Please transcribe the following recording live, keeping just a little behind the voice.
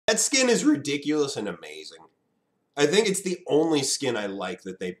That skin is ridiculous and amazing. I think it's the only skin I like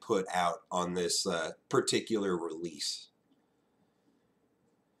that they put out on this particular release.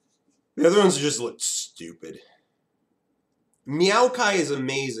 The other ones just look stupid. Meowkai is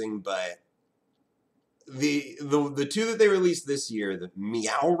amazing, but the two that they released this year, the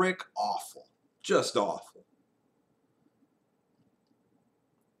Meowric, awful. Just awful.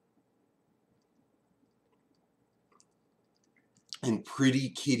 And Pretty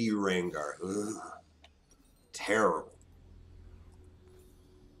Kitty Rengar. Ugh. Terrible.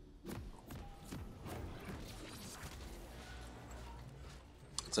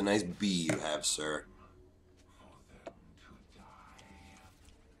 It's a nice bee you have, sir.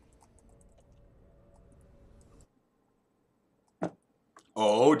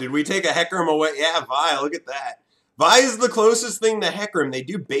 Oh, did we take a Hecarim away? Yeah, Vi, look at that. Vi is the closest thing to Hecarim. They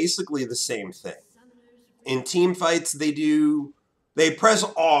do basically the same thing. In team fights, they press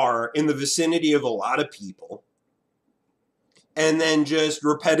R in the vicinity of a lot of people, and then just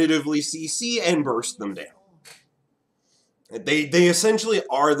repetitively CC and burst them down. They essentially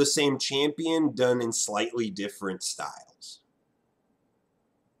are the same champion done in slightly different styles.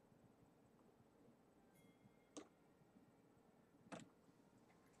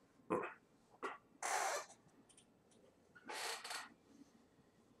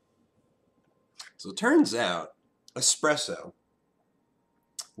 So it turns out, espresso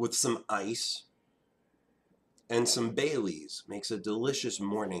with some ice and some Baileys makes a delicious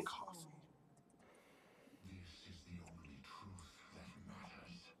morning coffee.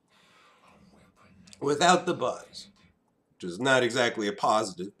 Without the buzz, which is not exactly a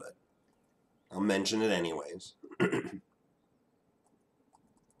positive, but I'll mention it anyways.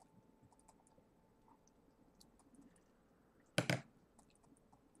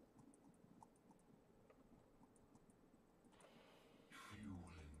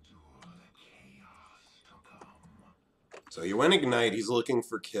 So you went Ignite, he's looking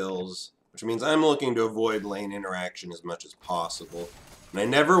for kills, which means I'm looking to avoid lane interaction as much as possible. And I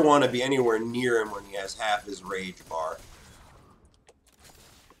never want to be anywhere near him when he has half his rage bar.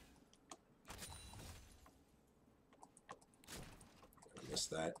 I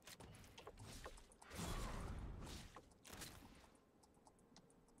missed that.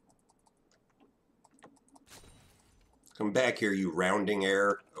 Come back here, you rounding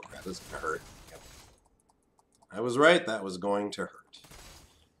error. Oh crap, this is gonna hurt. Yep. I was right, that was going to hurt.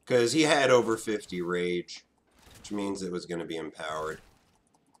 Because he had over 50 rage, which means it was going to be empowered.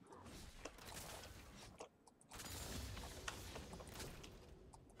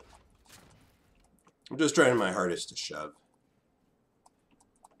 I'm just trying my hardest to shove.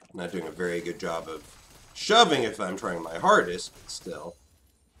 I'm not doing a very good job of shoving if I'm trying my hardest, but still.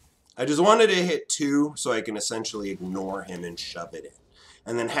 I just wanted to hit 2 so I can essentially ignore him and shove it in.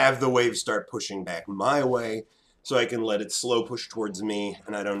 And then have the wave start pushing back my way so I can let it slow push towards me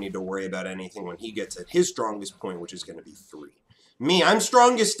and I don't need to worry about anything when he gets at his strongest point, which is going to be 3. Me, I'm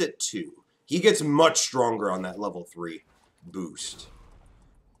strongest at 2. He gets much stronger on that level 3 boost.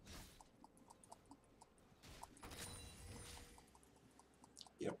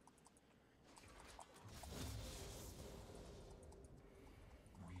 Yep.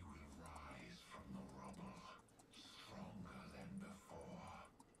 We will rise from the rubble, stronger than before.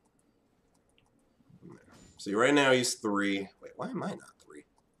 See, right now he's 3. Wait, why am I not 3?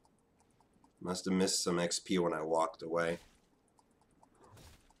 Must have missed some XP when I walked away.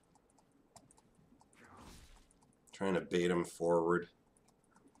 Trying to bait him forward.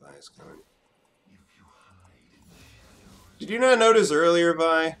 Vi's coming. Did you not notice earlier,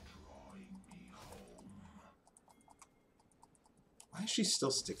 Vi? Why is she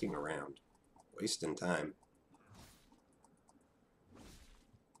still sticking around? Wasting time.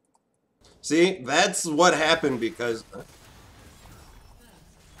 See, that's what happened because...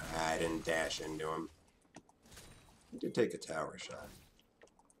 I didn't dash into him. He did take a tower shot.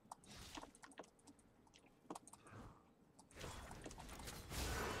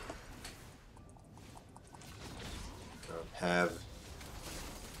 I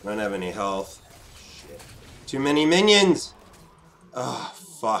don't have any health. Shit. Too many minions! Oh,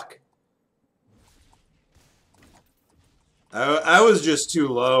 fuck. I was just too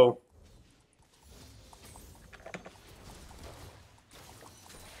low.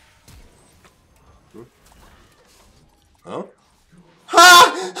 Oh?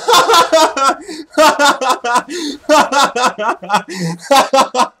 Ha!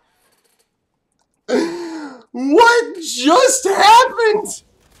 What just happened?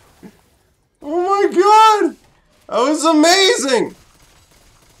 Oh my god! That was amazing!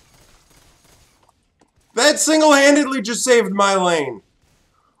 That single-handedly just saved my lane.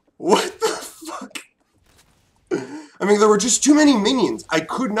 What the fuck? I mean, there were just too many minions. I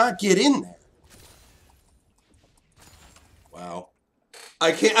could not get in there. Wow.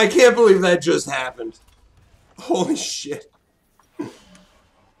 I can't believe that just happened. Holy shit.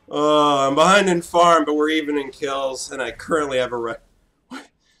 I'm behind in farm, but we're even in kills, and I currently have a What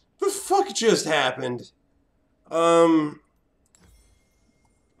the fuck just happened?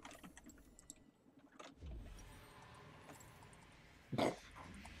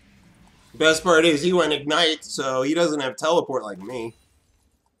 Best part is he went Ignite, so he doesn't have teleport like me.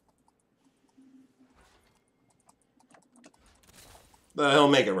 But he'll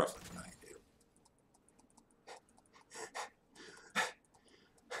make it rough like I do.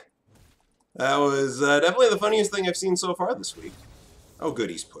 That was definitely the funniest thing I've seen so far this week. Oh, good,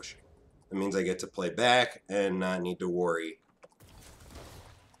 he's pushing. That means I get to play back and not need to worry.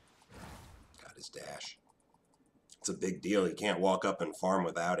 Got his dash. It's a big deal. He can't walk up and farm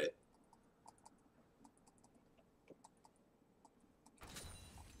without it.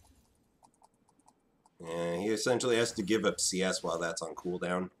 Yeah, he essentially has to give up CS while that's on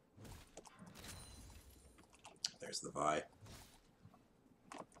cooldown. There's the Vi.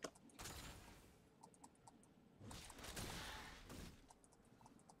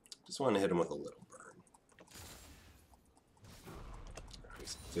 Just want to hit him with a little burn.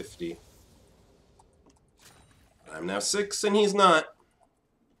 He's 50. I'm now 6 and he's not.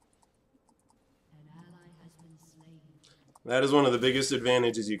 That is one of the biggest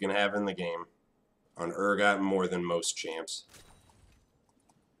advantages you can have in the game. On Urgot more than most champs.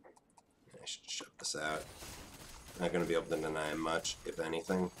 I should shut this out. Not going to be able to deny him much, if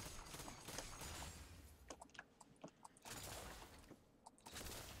anything.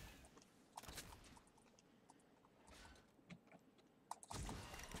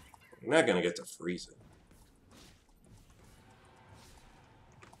 You're not going to get to freeze it.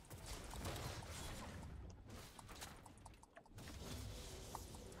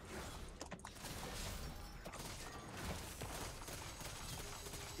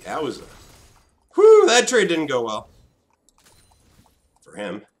 That was a... Whew, that trade didn't go well. For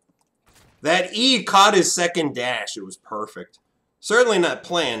him. That E caught his second dash. It was perfect. Certainly not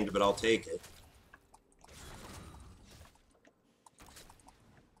planned, but I'll take it.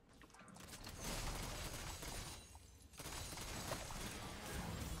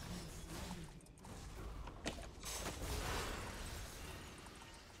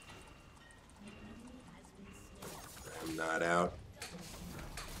 I'm not out.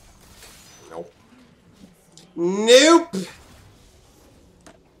 Nope. Nope!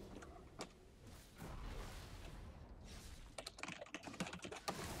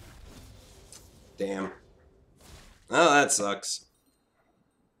 Damn. Oh, that sucks.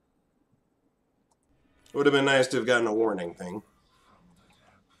 Would have been nice to have gotten a warning thing.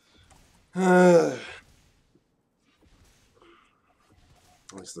 At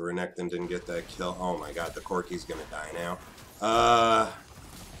least the Renekton didn't get that kill. Oh my god, the Corki's gonna die now.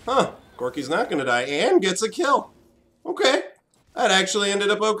 Huh. Corki's not gonna die and gets a kill. Okay. That actually ended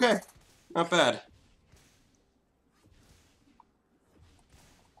up okay. Not bad.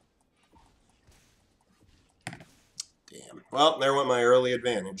 Damn. Well, there went my early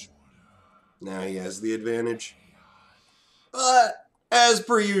advantage. Now he has the advantage. But, as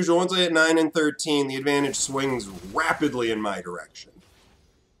per usual, once I hit 9 and 13, the advantage swings rapidly in my direction.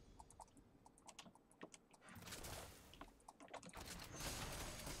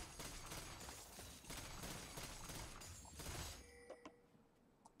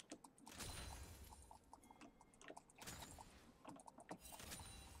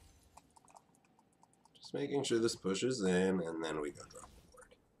 Just making sure this pushes in, and then we go drop the board.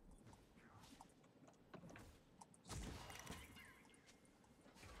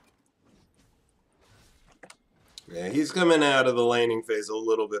 Yeah, he's coming out of the laning phase a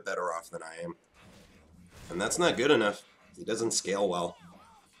little bit better off than I am. And that's not good enough. He doesn't scale well.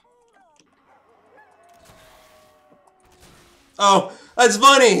 Oh, that's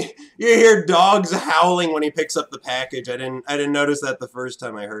funny! You hear dogs howling when he picks up the package. I didn't notice that the first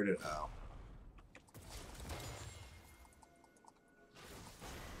time I heard it. Oh.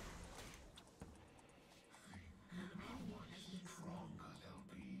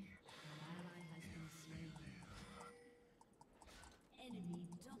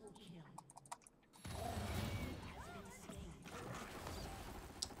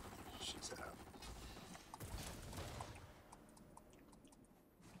 She's out.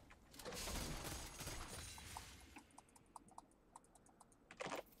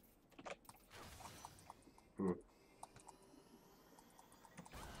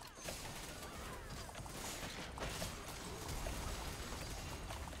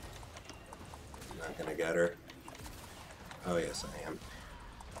 Not gonna get her. Oh, yes, I am.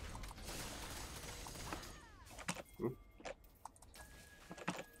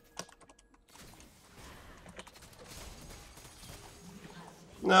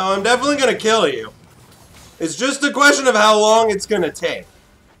 No, I'm definitely gonna kill you. It's just a question of how long it's gonna take.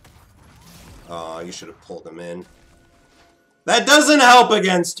 Oh, you should have pulled him in. That doesn't help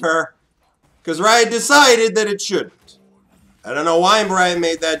against her. Because Riot decided that it shouldn't. I don't know why Riot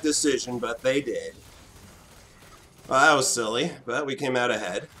made that decision, but they did. Well, that was silly, but we came out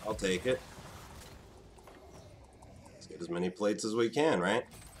ahead. I'll take it. Let's get as many plates as we can, right?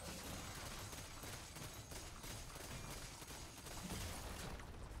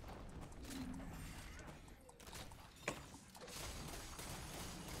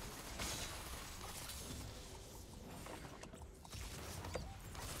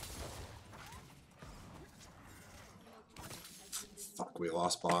 Fuck, we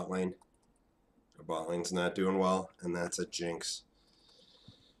lost bot lane. Our bot lane's not doing well, and that's a jinx.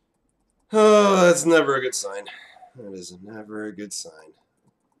 Oh, that's never a good sign. That is never a good sign.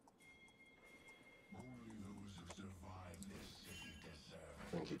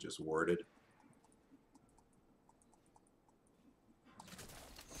 I think he just warded.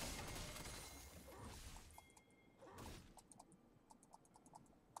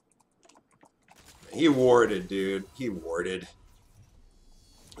 He warded, dude. He warded.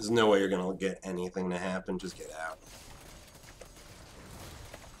 There's no way you're gonna get anything to happen. Just get out.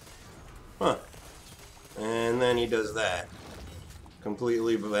 Huh. And then he does that.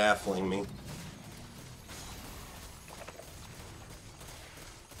 Completely baffling me.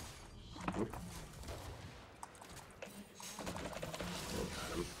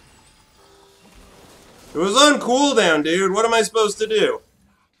 It was on cooldown, dude. What am I supposed to do?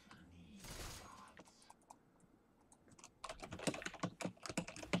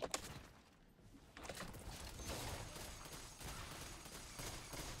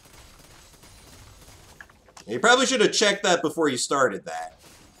 You probably should have checked that before you started that.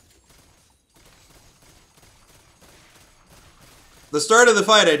 The start of the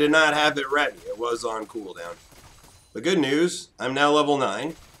fight, I did not have it ready. It was on cooldown. The good news, I'm now level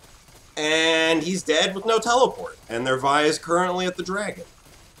 9. And he's dead with no teleport. And their Vi is currently at the dragon.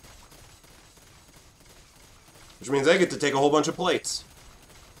 Which means I get to take a whole bunch of plates.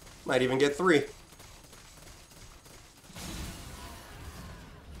 Might even get 3.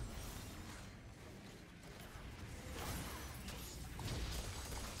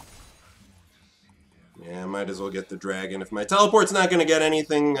 Yeah, I might as well get the dragon. If my teleport's not going to get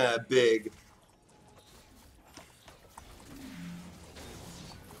anything big.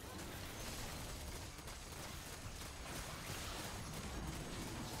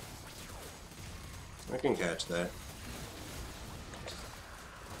 I can catch that.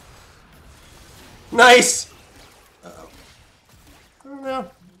 Nice! Uh-oh. I don't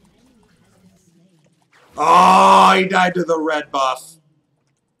know. Oh, he died to the red buff.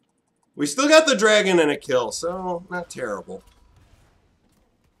 We still got the dragon and a kill, so not terrible.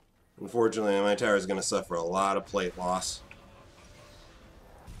 Unfortunately, my tower is going to suffer a lot of plate loss.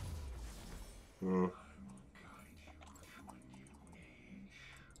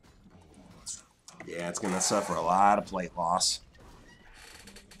 Yeah, it's going to suffer a lot of plate loss.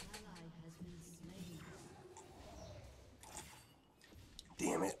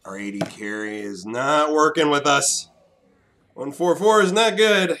 Damn it, our AD carry is not working with us. 144 is not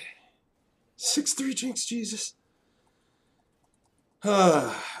good. 6-3 Jinx, Jesus.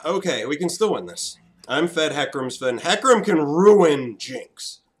 Okay, we can still win this. I'm fed, Hecarim's fed, and Hecarim can ruin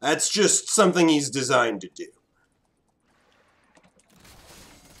Jinx. That's just something he's designed to do.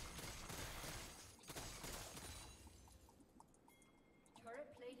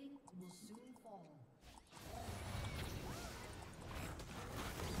 Turret plating will soon fall.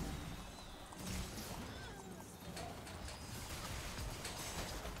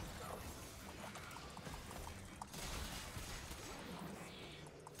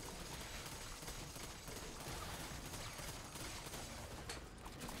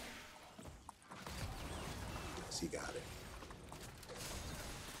 Yes, he got it.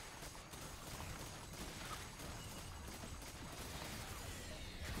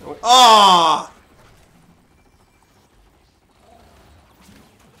 Ah!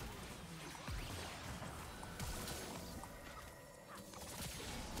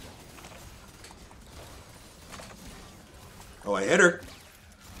 Oh, I hit her.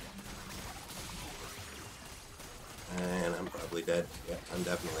 And I'm probably dead. Yeah, I'm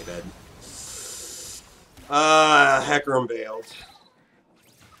definitely dead. Hecarim bailed.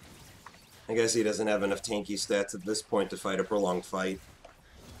 I guess he doesn't have enough tanky stats at this point to fight a prolonged fight.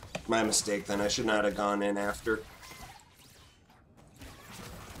 My mistake then. I should not have gone in after.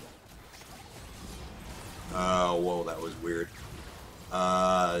 Oh, whoa, that was weird.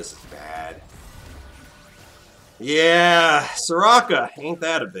 This is bad. Yeah, Soraka, ain't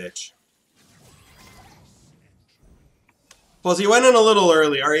that a bitch. Plus, he went in a little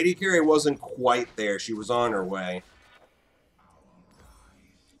early. Our AD carry wasn't quite there. She was on her way.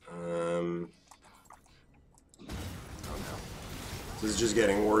 Oh no. This is just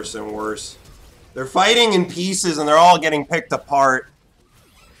getting worse and worse. They're fighting in pieces and they're all getting picked apart.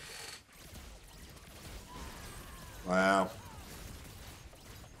 Wow.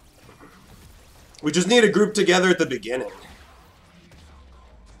 We just need to group together at the beginning.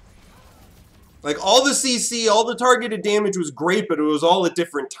 Like, all the CC, all the targeted damage was great, but it was all at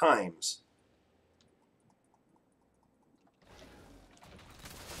different times.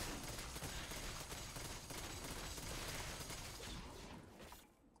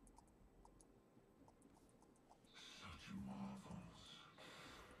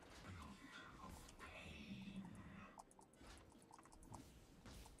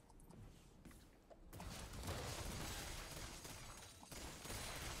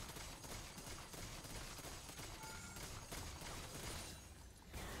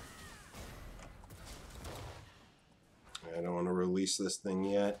 I don't want to release this thing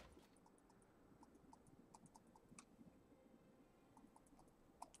yet.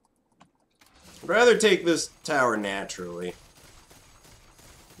 I'd rather take this tower naturally.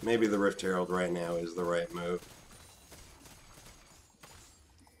 Maybe the Rift Herald right now is the right move.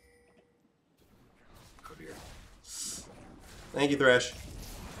 Oh dear. Thank you, Thresh.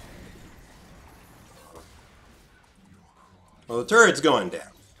 Well, the turret's going down.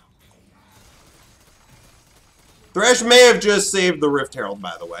 Thresh may have just saved the Rift Herald,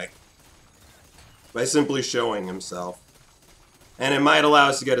 by the way, by simply showing himself. And it might allow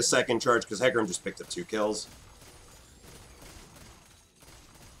us to get a second charge, because Hecarim just picked up 2 kills.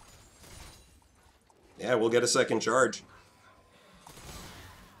 Yeah, we'll get a second charge.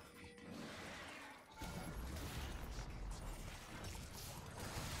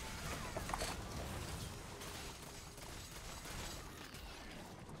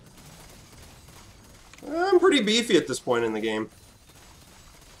 I'm pretty beefy at this point in the game.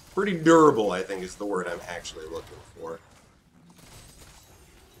 Pretty durable, I think, is the word I'm actually looking for.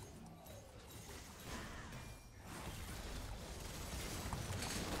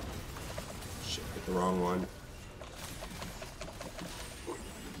 Shit, hit the wrong one.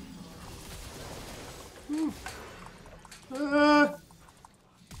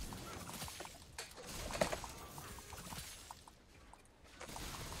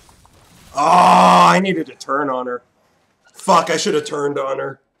 Oh, I needed to turn on her. Fuck, I should have turned on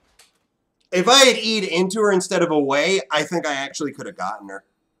her. If I had E'd into her instead of away, I think I actually could have gotten her.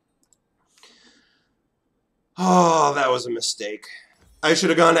 Oh, that was a mistake. I should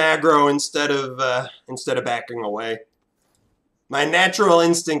have gone aggro instead of backing away. My natural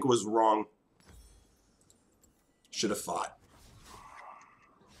instinct was wrong. Should have fought.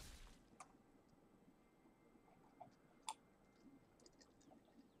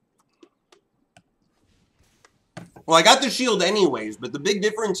 Well, I got the shield anyways, but the big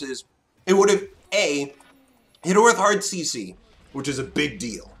difference is it would have, A, hit her with hard CC, which is a big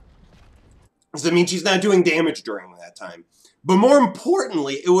deal. So that means she's not doing damage during that time. But more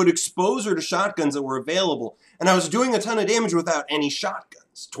importantly, it would expose her to shotguns that were available, and I was doing a ton of damage without any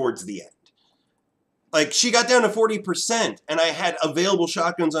shotguns towards the end. Like, she got down to 40%, and I had available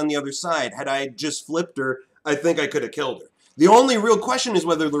shotguns on the other side. Had I just flipped her, I think I could have killed her. The only real question is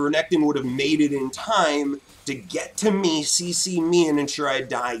whether the Renekton would have made it in time to get to me, CC me, and ensure I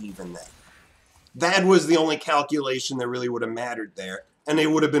die even then. That was the only calculation that really would have mattered there, and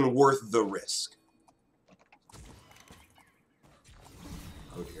it would have been worth the risk.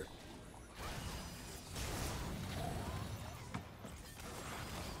 Oh dear.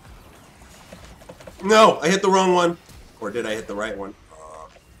 No, I hit the wrong one. Or did I hit the right one?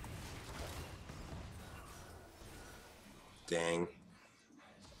 Dang.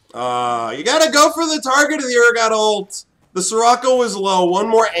 You gotta go for the target of the Urgot ult. The Soraka was low. One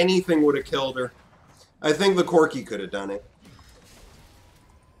more anything would have killed her. I think the Corki could have done it.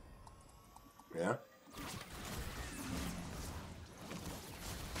 Yeah.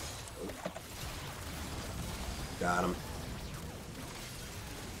 Got him.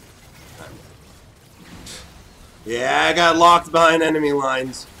 Yeah, I got locked behind enemy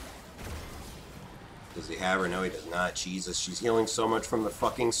lines. Does he have her? No, he does not. Jesus, she's healing so much from the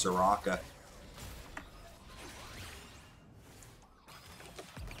fucking Soraka.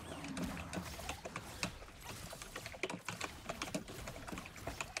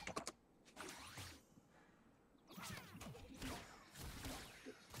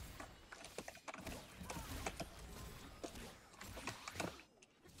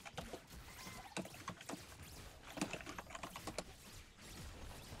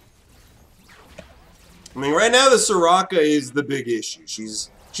 I mean, right now the Soraka is the big issue.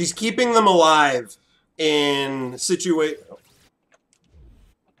 She's keeping them alive in situation.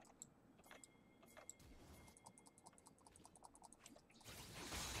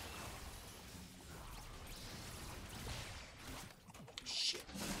 Shit.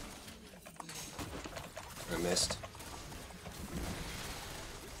 I missed.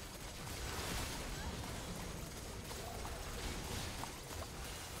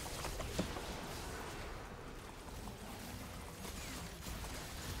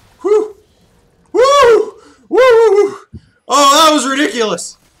 Whew! Woo! Woo! Woo! Woo! Oh, that was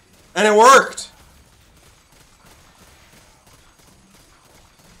ridiculous! And it worked!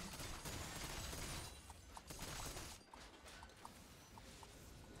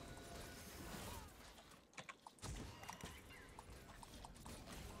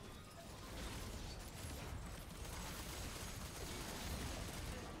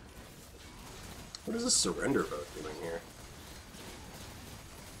 What is this surrender vote doing here?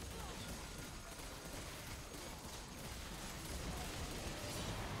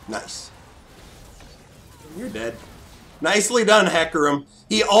 Nice. You're dead. Nicely done, Hecarim.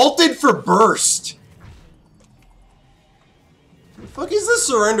 He ulted for burst. What the fuck is this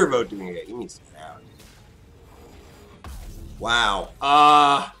surrender vote doing here? He needs to get out.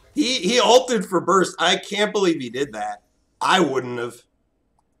 Wow. He ulted for burst. I can't believe he did that. I wouldn't have.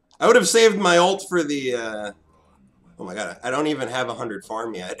 I would have saved my ult for the, oh my god, I don't even have 100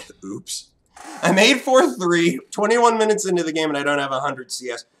 farm yet. Oops. I made 4-3, 21 minutes into the game, and I don't have 100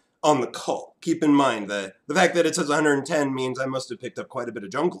 CS on the call. Keep in mind that the fact that it says 110 means I must have picked up quite a bit of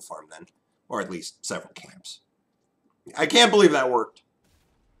jungle farm then. Or at least several camps. I can't believe that worked.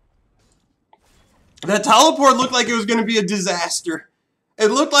 That teleport looked like it was going to be a disaster. It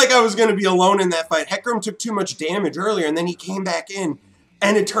looked like I was going to be alone in that fight. Hecarim took too much damage earlier, and then he came back in.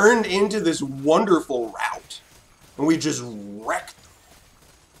 And it turned into this wonderful rout. And we just wrecked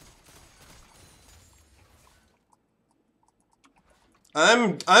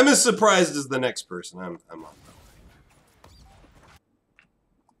them. I'm as surprised as the next person. I'm on my way.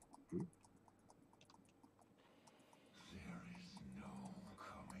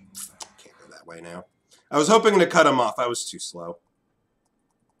 Can't go that way now. I was hoping to cut him off. I was too slow.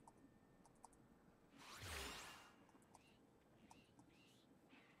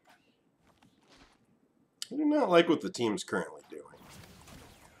 I do not like what the team's currently doing.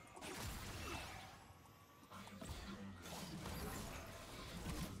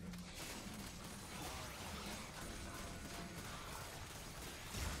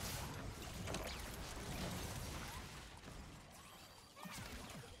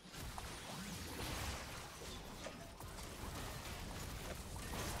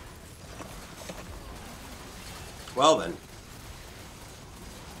 Well then.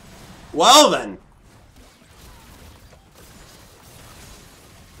 Well then.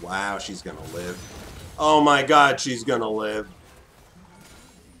 Wow, she's gonna live. Oh my god, she's gonna live.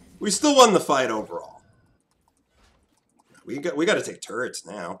 We still won the fight overall. We got to take turrets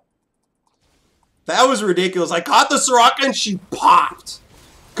now. That was ridiculous. I caught the Soraka and she popped.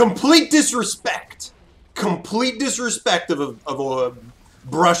 Complete disrespect. Complete disrespect of a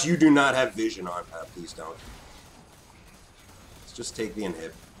brush you do not have vision on. Please don't. Let's just take the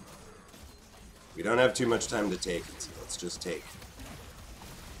inhib. We don't have too much time to take it, so let's just take it.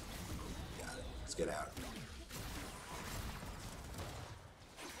 Got it. Let's get out.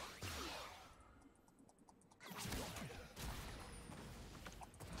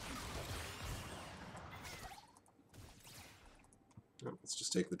 Let's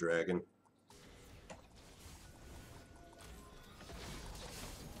just take the dragon.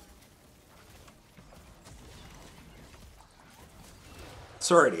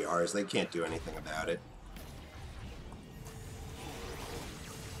 It's already ours. They can't do anything about it.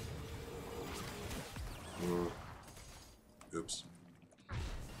 Oops.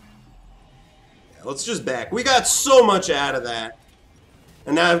 Yeah, let's just back. We got so much out of that.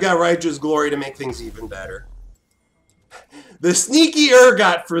 And now I've got Righteous Glory to make things even better. The sneaky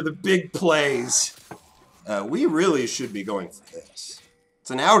Urgot for the big plays. We really should be going for this.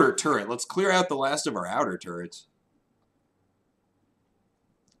 It's an outer turret. Let's clear out the last of our outer turrets.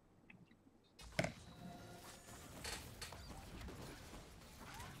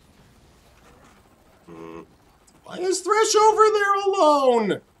 Why is Thresh over there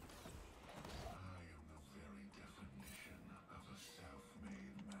alone?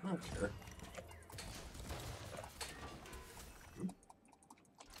 I don't care.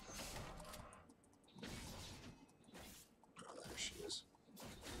 Oh, there she is.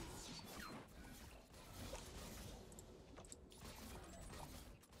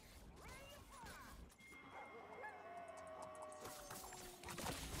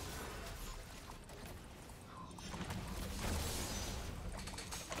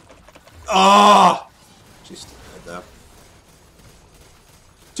 Oh! She's still dead, though.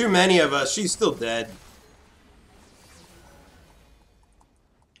 Too many of us. She's still dead.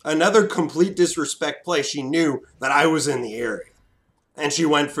 Another complete disrespect play. She knew that I was in the area. And she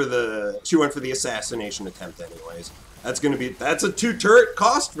went for the assassination attempt anyways. That's a 2 turret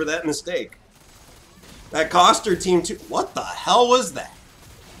cost for that mistake. That cost her team 2. What the hell was that?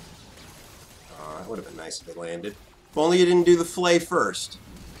 Oh, that would have been nice if it landed. If only you didn't do the flay first.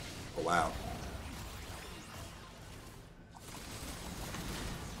 Oh, wow.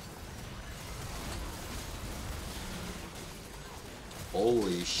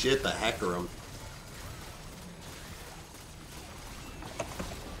 Holy shit, the Hecarim.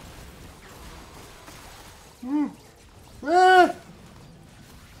 Ah.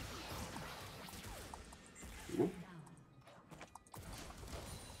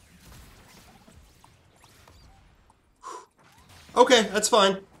 Okay, that's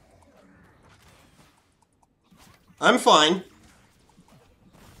fine. I'm fine.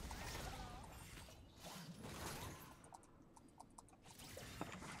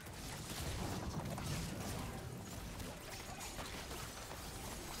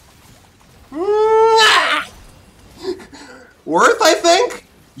 Worth, I think?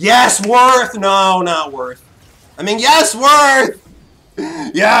 Yes, Worth! No, not Worth. I mean, yes, Worth!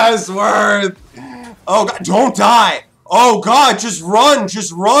 Yes, Worth! Oh, God, don't die! Oh, God, just run!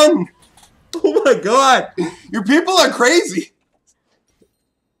 Just run! Oh, my God! Your people are crazy!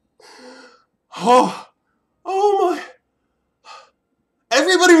 Oh, oh, my...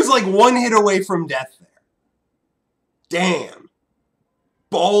 Everybody was like 1 hit away from death there. Damn.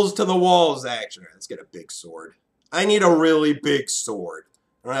 Balls to the walls, action. Let's get a big sword. I need a really big sword.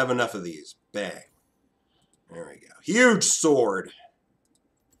 I don't have enough of these. Bang. There we go. Huge sword.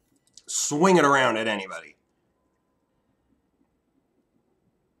 Swing it around at anybody.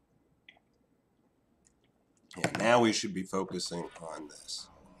 Yeah, now we should be focusing on this.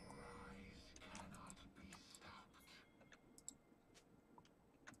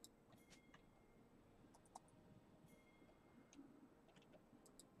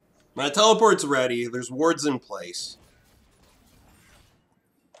 My teleport's ready. There's wards in place.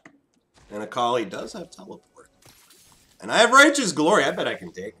 And Akali does have teleport. And I have Righteous Glory. I bet I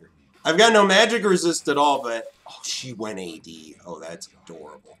can take her. I've got no magic resist at all, but... Oh, she went AD. Oh, that's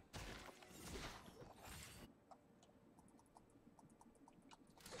adorable.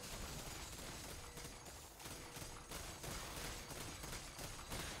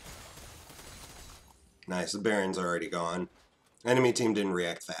 Nice, the Baron's already gone. Enemy team didn't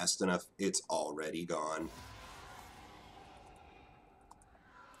react fast enough. It's already gone.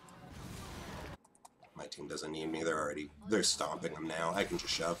 My team doesn't need me. They're stomping them now. I can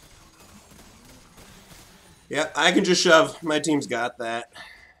just shove. Yeah, I can just shove. My team's got that.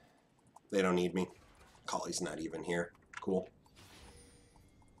 They don't need me. Kali's not even here. Cool.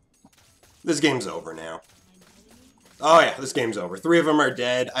 This game's over now. Oh yeah, this game's over. 3 of them are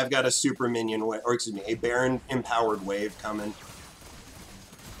dead. I've got a super minion wave, or excuse me, a Baron empowered wave coming.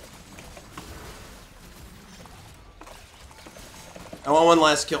 I want one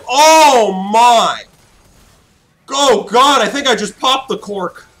last kill. Oh my! Oh God, I think I just popped the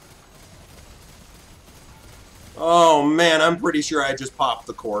cork. Oh man, I'm pretty sure I just popped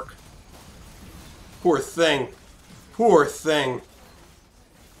the cork. Poor thing. Poor thing.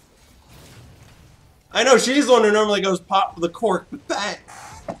 I know she's the one who normally goes pop the cork, but that...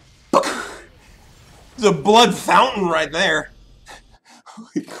 There's a blood fountain right there.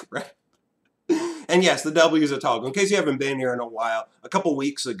 Holy crap. And yes, the W is a toggle. In case you haven't been here in a while, a couple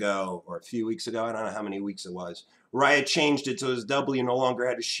weeks ago, or a few weeks ago, I don't know how many weeks it was, Riot changed it so his W no longer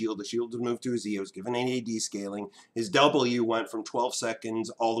had a shield. The shield was moved to his E. It was given an AD scaling. His W went from 12 seconds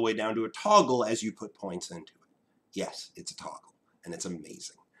all the way down to a toggle as you put points into it. Yes, it's a toggle, and it's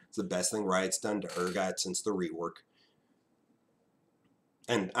amazing. It's the best thing Riot's done to Urgot since the rework.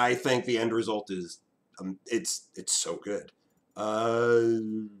 And I think the end result is, it's so good.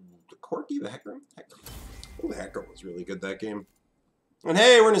 The Corky, the Hecarim? Oh, the Hecarim was really good that game. And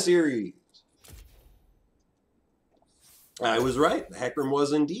hey, we're in a series. I was right. The Hecarim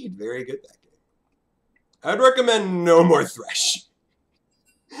was indeed very good that game. I'd recommend no more Thresh.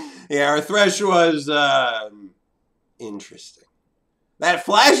 Yeah, our Thresh was interesting. That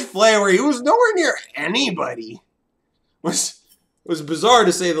flash flare where he was nowhere near anybody was bizarre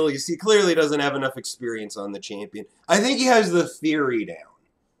to say the least. He clearly doesn't have enough experience on the champion. I think he has the theory down.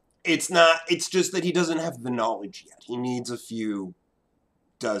 It's just that he doesn't have the knowledge yet. He needs a few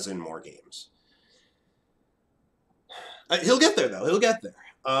dozen more games. He'll get there, though. He'll get there.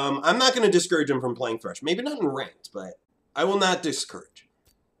 I'm not going to discourage him from playing Thresh. Maybe not in ranked, but I will not discourage.